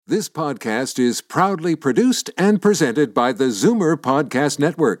This podcast is proudly produced and presented by the Zoomer Podcast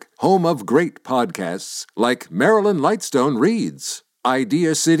Network, home of great podcasts like Marilyn Lightstone Reads,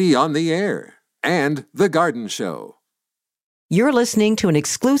 Idea City on the Air, and The Garden Show. You're listening to an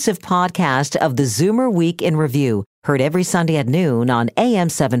exclusive podcast of the Zoomer Week in Review, heard every Sunday at noon on AM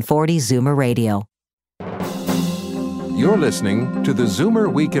 740 Zoomer Radio. You're listening to the Zoomer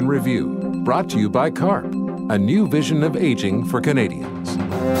Week in Review, brought to you by CARP, a new vision of aging for Canadians.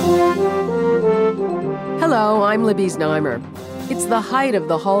 Hello, I'm Libby Znaimer. It's the height of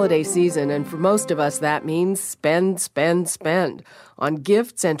the holiday season, and for most of us that means spend on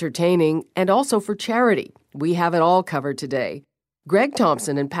gifts, entertaining, and also for charity. We have it all covered today. Greg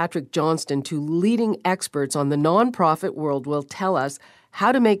Thompson and Patrick Johnston, two leading experts on the nonprofit world, will tell us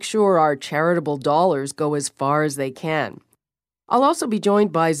how to make sure our charitable dollars go as far as they can. I'll also be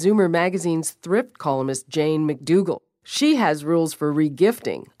joined by Zoomer Magazine's Thrift columnist Jane MacDougall. She has rules for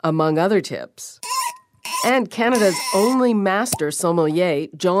regifting, among other tips. And Canada's only master sommelier,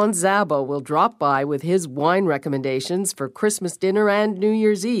 John Szabo, will drop by with his wine recommendations for Christmas dinner and New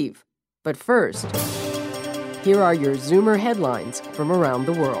Year's Eve. But first, here are your Zoomer headlines from around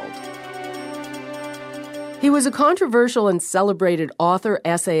the world. He was a controversial and celebrated author,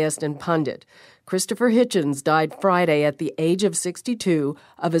 essayist, and pundit. Christopher Hitchens died Friday at the age of 62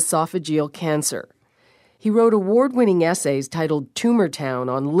 of esophageal cancer. He wrote award-winning essays titled Tumor Town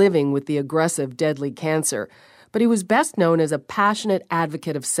on living with the aggressive, deadly cancer, but he was best known as a passionate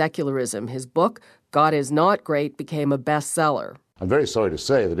advocate of secularism. His book, God Is Not Great, became a bestseller. I'm very sorry to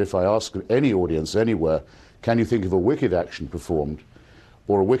say that if I ask any audience anywhere, can you think of a wicked action performed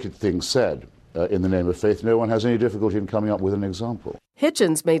or a wicked thing said in the name of faith, no one has any difficulty in coming up with an example.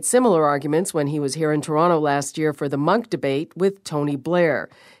 Hitchens made similar arguments when he was here in Toronto last year for the Monk debate with Tony Blair.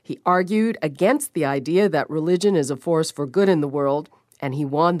 He argued against the idea that religion is a force for good in the world, and he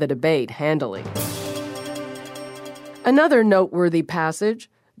won the debate handily. Another noteworthy passage,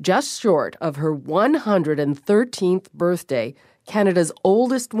 just short of her 113th birthday, Canada's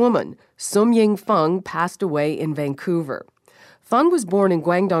oldest woman, Sum Ying Fung, passed away in Vancouver. Fung was born in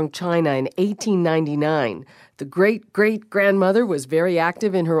Guangdong, China in 1899. The great-great-grandmother was very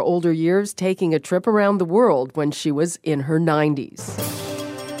active in her older years, taking a trip around the world when she was in her 90s.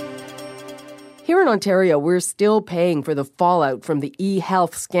 Here in Ontario, we're still paying for the fallout from the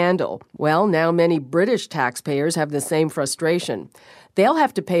e-health scandal. Well, now many British taxpayers have the same frustration. They'll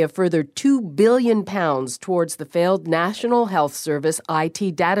have to pay a further £2 billion towards the failed National Health Service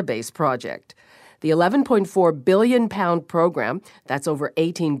IT database project. The £11.4 billion program, that's over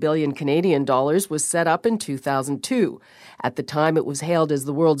 18 billion Canadian dollars, was set up in 2002. At the time, it was hailed as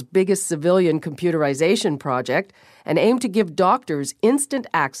the world's biggest civilian computerization project and aimed to give doctors instant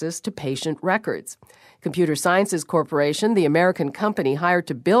access to patient records. Computer Sciences Corporation, the American company hired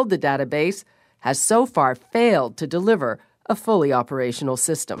to build the database, has so far failed to deliver a fully operational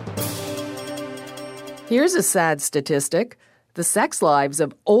system. Here's a sad statistic. The sex lives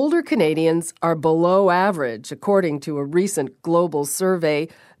of older Canadians are below average, according to a recent global survey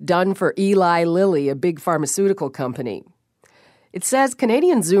done for Eli Lilly, a big pharmaceutical company. It says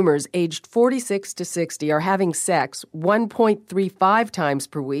Canadian Zoomers aged 46 to 60 are having sex 1.35 times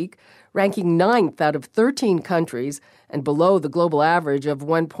per week, ranking 9th out of 13 countries and below the global average of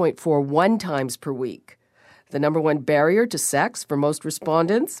 1.41 times per week. The number one barrier to sex for most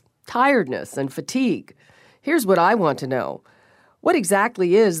respondents? Tiredness and fatigue. Here's what I want to know. What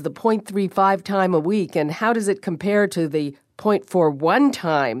exactly is the 0.35 time a week, and how does it compare to the 0.41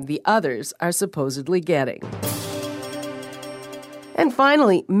 time the others are supposedly getting? And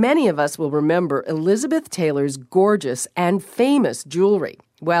finally, many of us will remember Elizabeth Taylor's gorgeous and famous jewelry.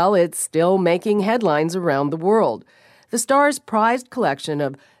 Well, it's still making headlines around the world. The star's prized collection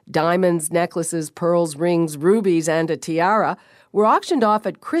of diamonds, necklaces, pearls, rings, rubies, and a tiara were auctioned off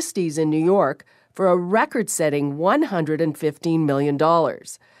at Christie's in New York for a record-setting $115 million.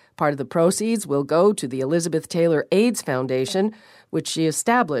 Part of the proceeds will go to the Elizabeth Taylor AIDS Foundation, which she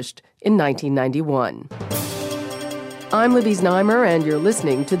established in 1991. I'm Libby Znaimer, and you're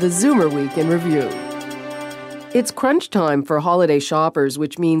listening to the Zoomer Week in Review. It's crunch time for holiday shoppers,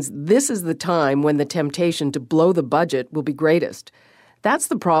 which means this is the time when the temptation to blow the budget will be greatest. That's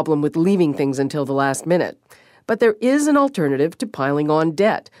the problem with leaving things until the last minute. But there is an alternative to piling on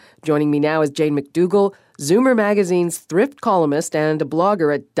debt. Joining me now is Jane MacDougall, Zoomer Magazine's Thrift columnist and a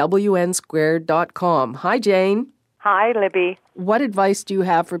blogger at WN2 Hi, Jane. Hi, Libby. What advice do you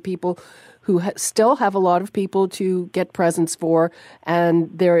have for people who still have a lot of people to get presents for,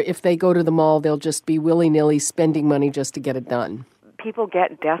 and if they go to the mall, they'll just be willy-nilly spending money just to get it done? people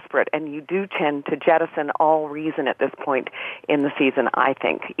get desperate, and you do tend to jettison all reason at this point in the season, I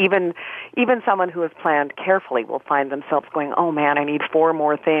think. Even someone who has planned carefully will find themselves going, oh man, I need 4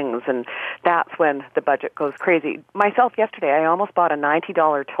 more things, and that's when the budget goes crazy. Myself, yesterday, I almost bought a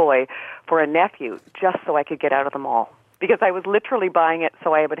 $90 toy for a nephew just so I could get out of the mall, because I was literally buying it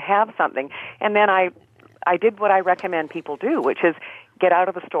so I would have something. And then I did what I recommend people do, which is get out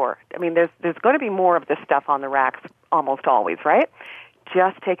of the store. I mean, there's going to be more of this stuff on the racks almost always, right?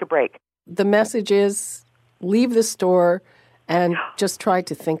 Just take a break. The message is leave the store and just try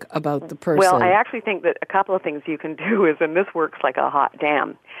to think about the person. Well, I actually think that a couple of things you can do is, and this works like a hot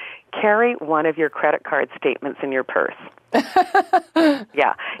damn, carry one of your credit card statements in your purse.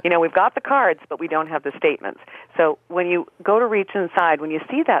 Yeah. We've got the cards, but we don't have the statements. So when you go to reach inside, when you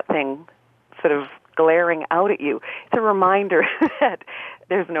see that thing sort of glaring out at you, it's a reminder that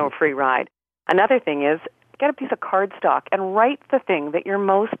there's no free ride. Another thing is, get a piece of cardstock and write the thing that you're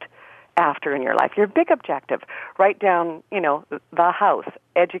most after in your life, your big objective. Write down, the house,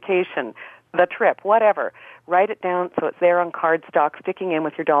 education, the trip, whatever. Write it down so it's there on cardstock, sticking in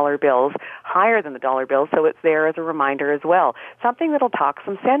with your dollar bills, higher than the dollar bills, so it's there as a reminder as well. Something that'll talk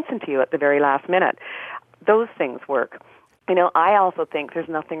some sense into you at the very last minute. Those things work. I also think there's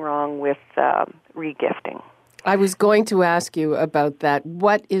nothing wrong with regifting. I was going to ask you about that.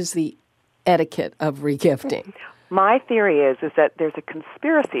 What is the etiquette of regifting? My theory is that there's a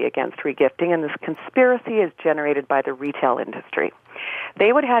conspiracy against regifting, and this conspiracy is generated by the retail industry.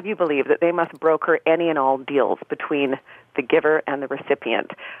 They would have you believe that they must broker any and all deals between the giver and the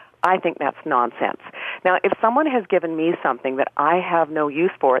recipient. I think that's nonsense. Now, if someone has given me something that I have no use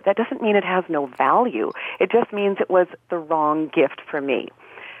for, that doesn't mean it has no value. It just means it was the wrong gift for me.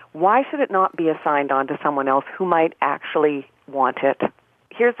 Why should it not be assigned on to someone else who might actually want it?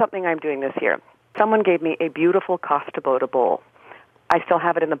 Here's something I'm doing this year. Someone gave me a beautiful Costa Boda bowl. I still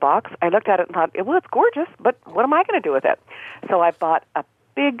have it in the box. I looked at it and thought, well, it's gorgeous, but what am I going to do with it? So I bought a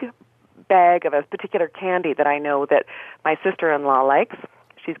big bag of a particular candy that I know that my sister-in-law likes.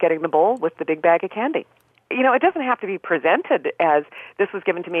 She's getting the bowl with the big bag of candy. It doesn't have to be presented as, this was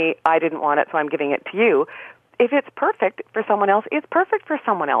given to me, I didn't want it, so I'm giving it to you. If it's perfect for someone else, it's perfect for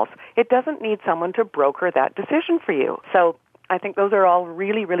someone else. It doesn't need someone to broker that decision for you. So I think those are all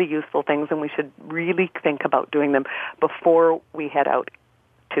really, really useful things, and we should really think about doing them before we head out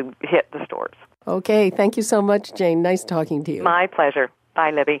to hit the stores. Okay, thank you so much, Jane. Nice talking to you. My pleasure. Bye,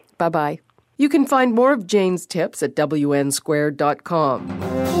 Libby. Bye-bye. You can find more of Jane's tips at wnsquared.com.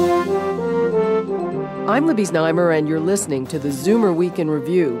 I'm Libby Znaimer, and you're listening to the Zoomer Week in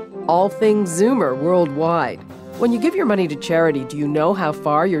Review, all things Zoomer worldwide. When you give your money to charity, do you know how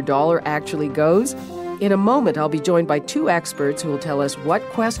far your dollar actually goes? In a moment, I'll be joined by 2 experts who will tell us what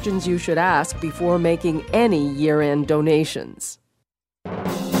questions you should ask before making any year-end donations.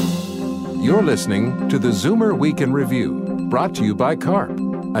 You're listening to the Zoomer Week in Review, brought to you by CARP,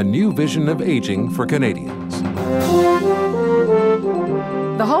 a new vision of aging for Canadians.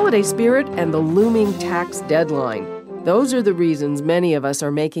 The holiday spirit and the looming tax deadline. Those are the reasons many of us are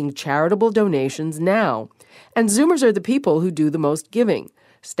making charitable donations now. And Zoomers are the people who do the most giving.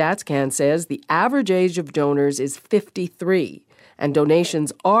 StatsCan says the average age of donors is 53, and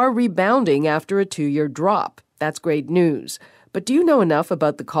donations are rebounding after a 2-year drop. That's great news. But do you know enough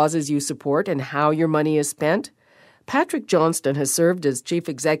about the causes you support and how your money is spent? Patrick Johnston has served as chief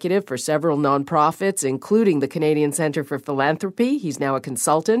executive for several nonprofits, including the Canadian Centre for Philanthropy. He's now a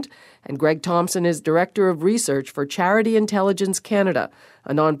consultant. And Greg Thompson is director of research for Charity Intelligence Canada,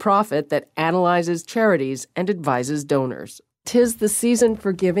 a nonprofit that analyzes charities and advises donors. 'Tis the season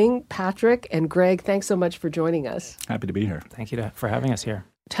for giving. Patrick and Greg, thanks so much for joining us. Happy to be here. Thank you for having us here.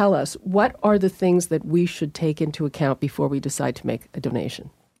 Tell us, what are the things that we should take into account before we decide to make a donation?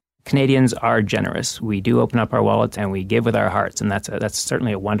 Canadians are generous. We do open up our wallets and we give with our hearts, and that's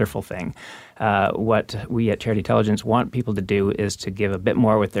certainly a wonderful thing. What we at Charity Intelligence want people to do is to give a bit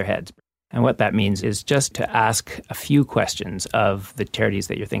more with their heads. And what that means is just to ask a few questions of the charities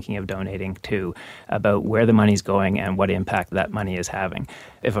that you're thinking of donating to about where the money's going and what impact that money is having.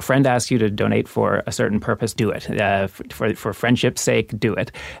 If a friend asks you to donate for a certain purpose, do it. For friendship's sake, do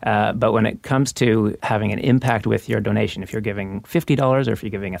it. But when it comes to having an impact with your donation, if you're giving $50 or if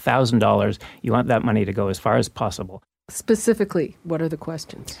you're giving $1,000, you want that money to go as far as possible. Specifically, what are the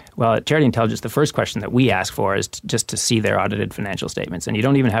questions? Well, at Charity Intelligence, the first question that we ask for is just to see their audited financial statements. And you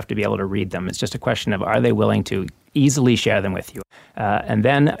don't even have to be able to read them. It's just a question of, are they willing to easily share them with you? And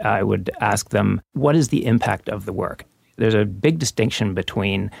then I would ask them, what is the impact of the work? There's a big distinction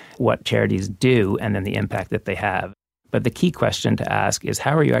between what charities do and then the impact that they have. But the key question to ask is,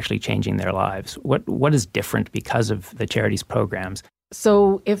 how are you actually changing their lives? What is different because of the charities programs?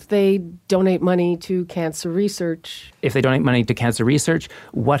 So if they donate money to cancer research... If they donate money to cancer research,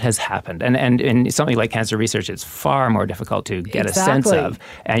 what has happened? And in something like cancer research, it's far more difficult to get a sense of.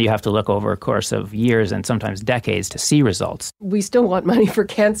 And you have to look over a course of years and sometimes decades to see results. We still want money for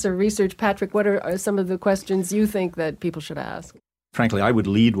cancer research. Patrick, what are some of the questions you think that people should ask? Frankly, I would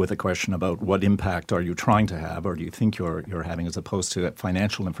lead with a question about what impact are you trying to have, or do you think you're having, as opposed to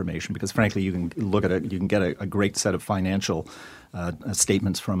financial information, because frankly, you can look at it, you can get a great set of financial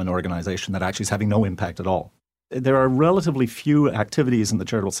statements from an organization that actually is having no impact at all. There are relatively few activities in the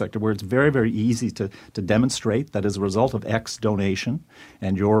charitable sector where it's very, very easy to demonstrate that as a result of X donation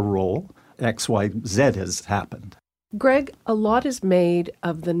and your role, X, Y, Z has happened. Greg, a lot is made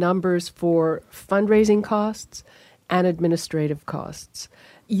of the numbers for fundraising costs and administrative costs.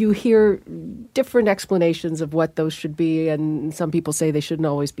 You hear different explanations of what those should be, and some people say they shouldn't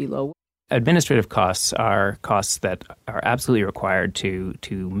always be low. Administrative costs are costs that are absolutely required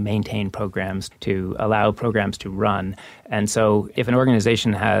to maintain programs, to allow programs to run. And so if an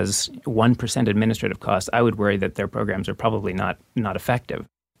organization has 1% administrative costs, I would worry that their programs are probably not effective.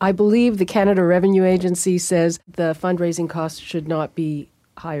 I believe the Canada Revenue Agency says the fundraising costs should not be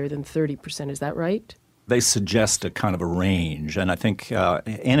higher than 30%. Is that right? They suggest a kind of a range, and I think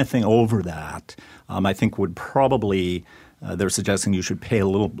anything over that, I think would probably they're suggesting you should pay a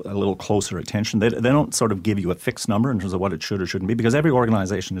little closer attention. They don't sort of give you a fixed number in terms of what it should or shouldn't be, because every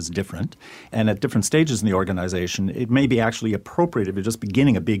organization is different, and at different stages in the organization, it may be actually appropriate if you're just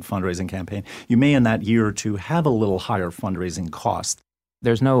beginning a big fundraising campaign. You may in that year or two have a little higher fundraising cost.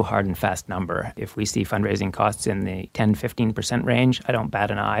 There's no hard and fast number. If we see fundraising costs in the 10-15% range, I don't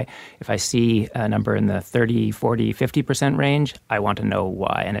bat an eye. If I see a number in the 30, 40, 50% range, I want to know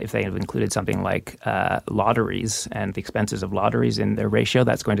why. And if they have included something like lotteries and the expenses of lotteries in their ratio,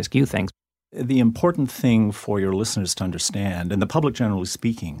 that's going to skew things. The important thing for your listeners to understand, and the public generally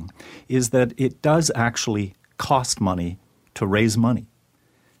speaking, is that it does actually cost money to raise money.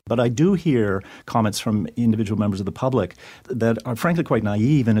 But I do hear comments from individual members of the public that are frankly quite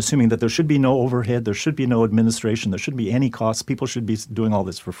naive in assuming that there should be no overhead, there should be no administration, there shouldn't be any costs, people should be doing all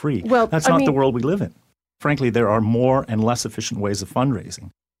this for free. Well, that's not the world we live in. Frankly, there are more and less efficient ways of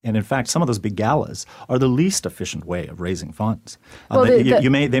fundraising. And in fact, some of those big galas are the least efficient way of raising funds. Well,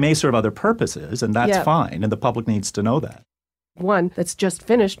 they may serve other purposes, and that's fine, and the public needs to know that. One that's just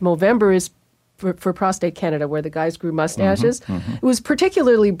finished, Movember, is for Prostate Canada, where the guys grew mustaches. It was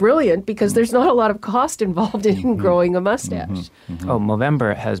particularly brilliant because there's not a lot of cost involved in growing a mustache. Oh,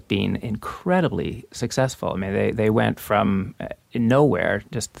 Movember has been incredibly successful. I mean, they went from nowhere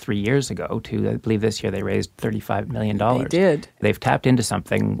just 3 years ago to, I believe this year they raised $35 million. They did. They've tapped into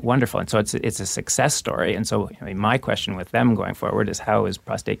something wonderful. And so it's a success story. And so my question with them going forward is, how is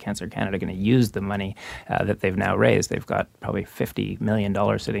Prostate Cancer Canada going to use the money that they've now raised? They've got probably $50 million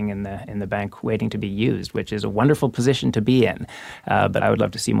sitting in the bank waiting to be used, which is a wonderful position to be in. But I would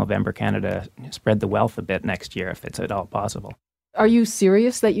love to see Movember Canada spread the wealth a bit next year if it's at all possible. Are you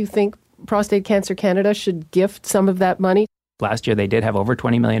serious that you think Prostate Cancer Canada should gift some of that money? Last year, they did have over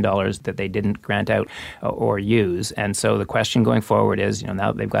 $20 million that they didn't grant out or use. And so the question going forward is,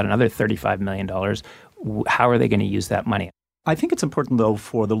 now they've got another $35 million. How are they going to use that money? I think it's important, though,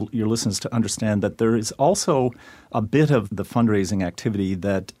 for your listeners to understand that there is also a bit of the fundraising activity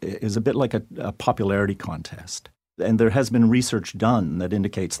that is a bit like a popularity contest. And there has been research done that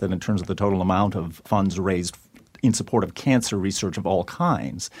indicates that in terms of the total amount of funds raised in support of cancer research of all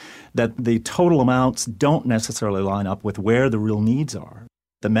kinds, that the total amounts don't necessarily line up with where the real needs are.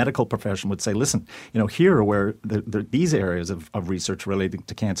 The medical profession would say, listen, here are where these areas of research relating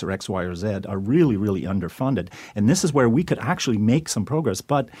to cancer X, Y, or Z are really, really underfunded. And this is where we could actually make some progress.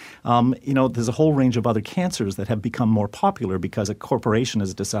 But, there's a whole range of other cancers that have become more popular because a corporation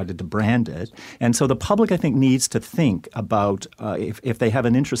has decided to brand it. And so the public, I think, needs to think about if they have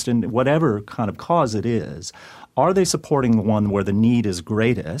an interest in whatever kind of cause it is, are they supporting the one where the need is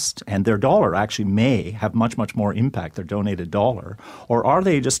greatest and their dollar actually may have much, much more impact, their donated dollar? Or are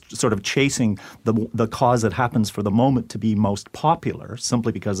they just sort of chasing the cause that happens for the moment to be most popular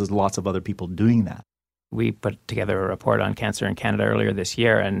simply because there's lots of other people doing that? We put together a report on cancer in Canada earlier this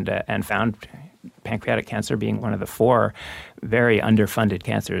year and found pancreatic cancer being one of the 4 very underfunded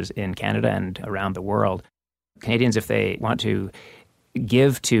cancers in Canada and around the world. Canadians, if they want to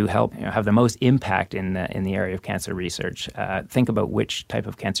give to help have the most impact in the area of cancer research, think about which type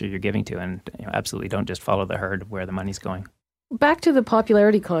of cancer you're giving to, and absolutely don't just follow the herd where the money's going. Back to the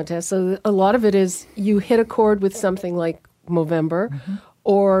popularity contest. So a lot of it is you hit a chord with something like Movember,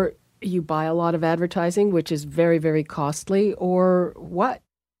 or you buy a lot of advertising, which is very, very costly, or what?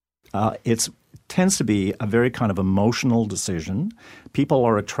 It tends to be a very kind of emotional decision. People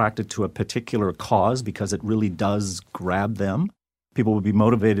are attracted to a particular cause because it really does grab them. People will be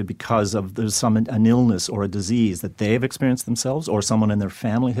motivated because of there's an illness or a disease that they've experienced themselves or someone in their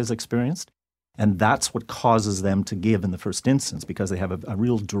family has experienced. And that's what causes them to give in the first instance because they have a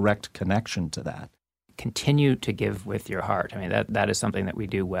real direct connection to that. Continue to give with your heart. I mean, that is something that we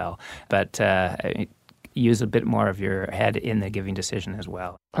do well. But use a bit more of your head in the giving decision as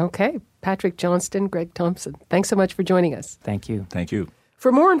well. Okay. Patrick Johnston, Greg Thompson, thanks so much for joining us. Thank you. Thank you.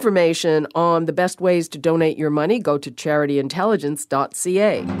 For more information on the best ways to donate your money, go to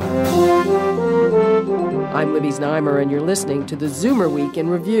charityintelligence.ca. I'm Libby Znaimer, and you're listening to the Zoomer Week in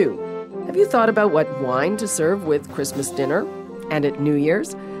Review. Have you thought about what wine to serve with Christmas dinner and at New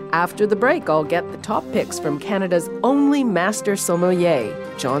Year's? After the break, I'll get the top picks from Canada's only master sommelier,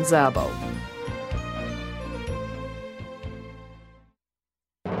 John Szabo.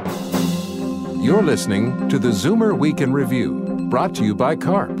 You're listening to the Zoomer Week in Review, brought to you by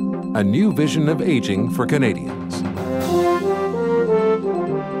CARP, a new vision of aging for Canadians.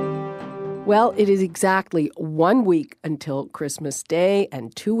 Well, it is exactly 1 week until Christmas Day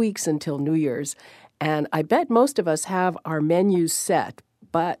and 2 weeks until New Year's, and I bet most of us have our menus set,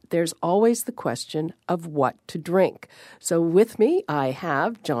 but there's always the question of what to drink. So with me, I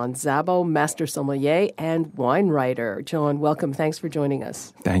have John Szabo, Master Sommelier and wine writer. John, welcome. Thanks for joining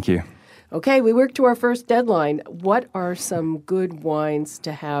us. Thank you. Okay, we worked to our first deadline. What are some good wines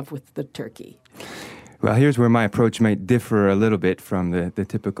to have with the turkey? Well, here's where my approach might differ a little bit from the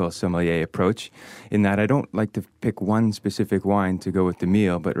typical sommelier approach, in that I don't like to pick one specific wine to go with the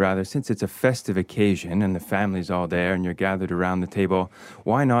meal, but rather, since it's a festive occasion and the family's all there and you're gathered around the table,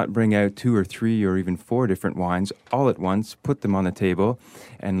 why not bring out 2 or 3 or even 4 different wines all at once, put them on the table,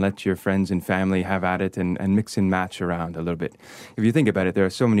 and let your friends and family have at it and mix and match around a little bit. If you think about it, there are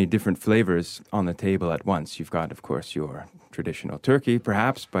so many different flavors on the table at once. You've got, of course, your traditional turkey,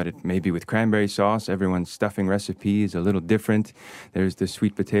 perhaps, but it may be with cranberry sauce. Everyone's stuffing recipe is a little different. There's the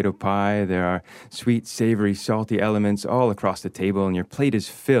sweet potato pie. There are sweet, savory, salty elements all across the table, and your plate is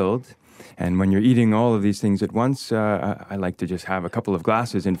filled. And when you're eating all of these things at once, I like to just have a couple of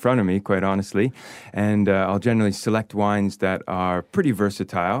glasses in front of me, quite honestly. And I'll generally select wines that are pretty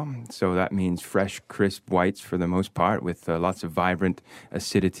versatile. So that means fresh, crisp whites for the most part, with lots of vibrant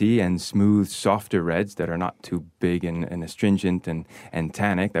acidity, and smooth, softer reds that are not too big and astringent and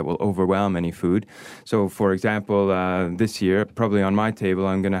tannic that will overwhelm any food. So, for example, this year, probably on my table,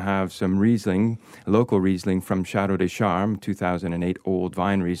 I'm going to have some Riesling, local Riesling from Château des Charmes, 2008 old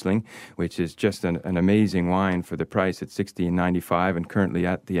vine Riesling, which is just an amazing wine for the price at $16.95 and currently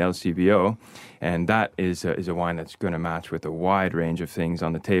at the LCBO. And that is a wine that's going to match with a wide range of things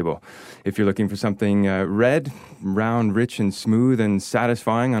on the table. If you're looking for something red, round, rich, and smooth and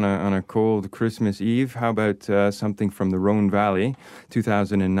satisfying on a cold Christmas Eve, how about something from the Rhône Valley,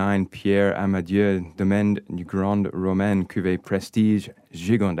 2009 Pierre Amadieu Domaine du Grand Romaine Cuvée Prestige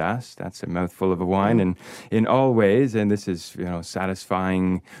Gigondas. That's a mouthful of a wine, and in all ways. And this is,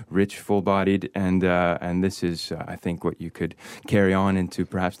 satisfying, rich, full-bodied, and this is, I think, what you could carry on into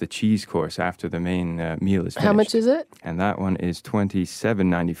perhaps the cheese course after the main meal is finished. How much is it? And that one is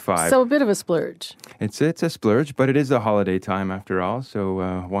 $27.95. So a bit of a splurge. It's a splurge, but it is the holiday time after all.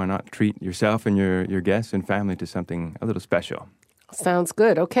 So why not treat yourself and your guests and family to something a little special? Sounds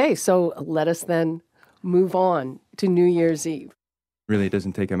good. Okay, so let us then move on to New Year's Eve. Really, it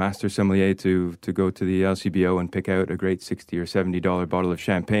doesn't take a master sommelier to go to the LCBO and pick out a great $60 or $70 bottle of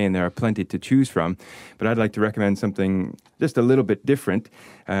champagne. There are plenty to choose from, but I'd like to recommend something just a little bit different,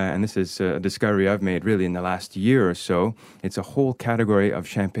 and this is a discovery I've made really in the last year or so. It's a whole category of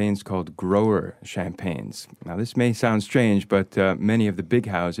champagnes called grower champagnes. Now, this may sound strange, but many of the big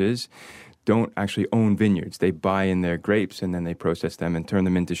houses don't actually own vineyards. They buy in their grapes and then they process them and turn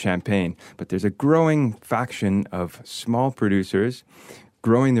them into champagne. But there's a growing faction of small producers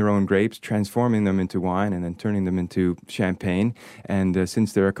growing their own grapes, transforming them into wine, and then turning them into champagne. And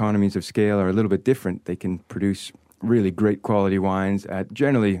since their economies of scale are a little bit different, they can produce really great quality wines at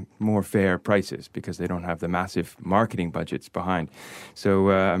generally more fair prices because they don't have the massive marketing budgets behind. So,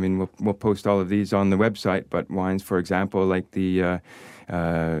 we'll post all of these on the website, but wines, for example, like the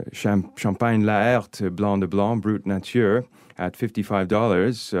Champagne Laerte Blanc de Blanc Brut Nature at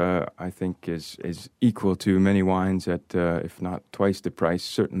 $55, I think is equal to many wines at, if not twice the price,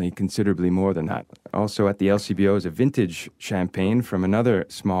 certainly considerably more than that. Also at the LCBO is a vintage champagne from another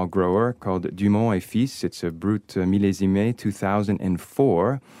small grower called Dumont et Fils. It's a Brut Millésimé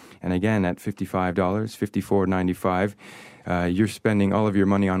 2004. And again, at $55, $54.95. you're spending all of your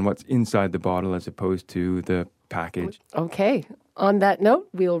money on what's inside the bottle as opposed to the package. Okay. On that note,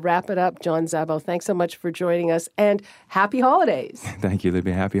 we'll wrap it up. John Szabo, thanks so much for joining us, and happy holidays. Thank you,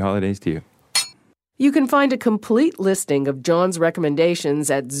 Libby. Happy holidays to you. You can find a complete listing of John's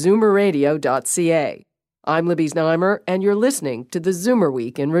recommendations at ZoomerRadio.ca. I'm Libby Znaimer, and you're listening to the Zoomer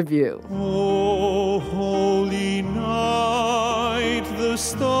Week in Review. Oh, holy night, the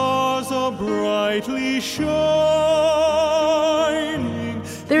stars are brightly shining.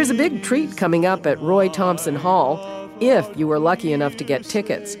 There's a big treat coming up at Roy Thompson Hall, if you were lucky enough to get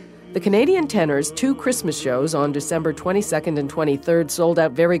tickets. The Canadian Tenor's 2 Christmas shows on December 22nd and 23rd sold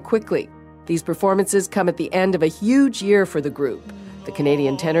out very quickly. These performances come at the end of a huge year for the group. The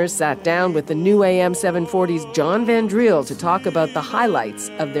Canadian Tenors sat down with the new AM 740's John Van Driel to talk about the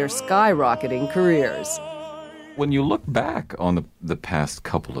highlights of their skyrocketing careers. When you look back on the past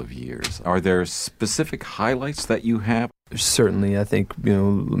couple of years, are there specific highlights that you have? Certainly, I think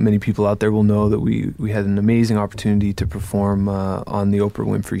many people out there will know that we had an amazing opportunity to perform on the Oprah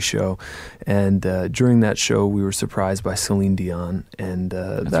Winfrey Show, and during that show we were surprised by Celine Dion, and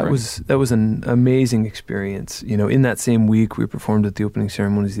that was an amazing experience. In that same week we performed at the opening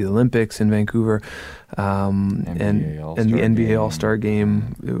ceremonies of the Olympics in Vancouver, and the NBA All-Star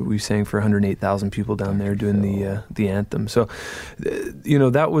Game. We sang for 108,000 people down there doing the anthem. So,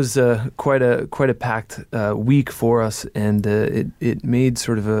 that was quite a packed week for us. And it made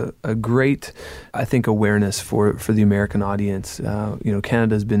sort of a great, I think, awareness for the American audience.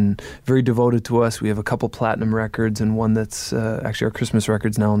 Canada's been very devoted to us. We have a couple platinum records and one that's actually our Christmas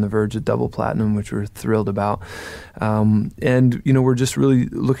record's now on the verge of double platinum, which we're thrilled about. And we're just really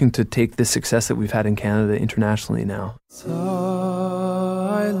looking to take this success that we've had in Canada internationally now. Silent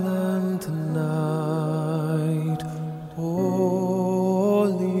night,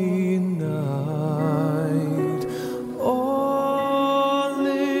 holy night, all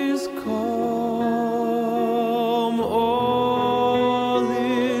is calm, all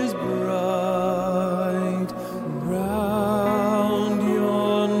is bright, round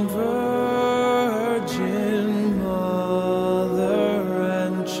yon virgin mother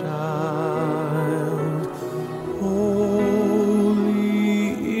and child, holy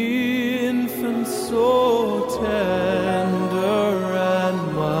infant, so tender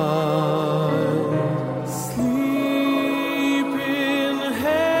and mild, sleep in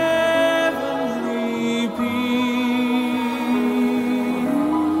heavenly peace,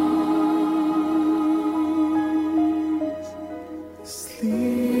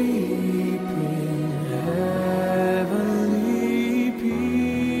 sleep in heavenly peace.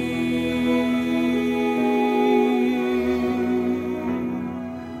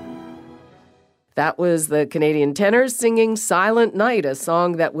 That was the Canadian Tenors singing Silent Night, a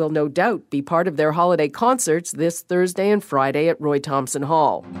song that will no doubt be part of their holiday concerts this Thursday and Friday at Roy Thompson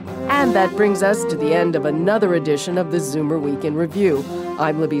Hall. And that brings us to the end of another edition of the Zoomer Week in Review.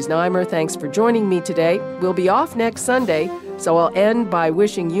 I'm Libby Znaimer. Thanks for joining me today. We'll be off next Sunday, so I'll end by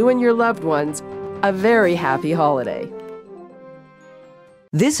wishing you and your loved ones a very happy holiday.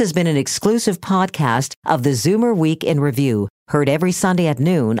 This has been an exclusive podcast of the Zoomer Week in Review, heard every Sunday at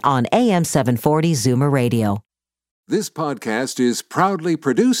noon on AM 740 Zoomer Radio. This podcast is proudly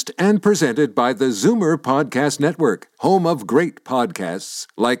produced and presented by the Zoomer Podcast Network, home of great podcasts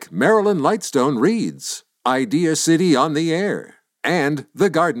like Marilyn Lightstone Reads, Idea City on the Air, and The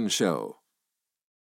Garden Show.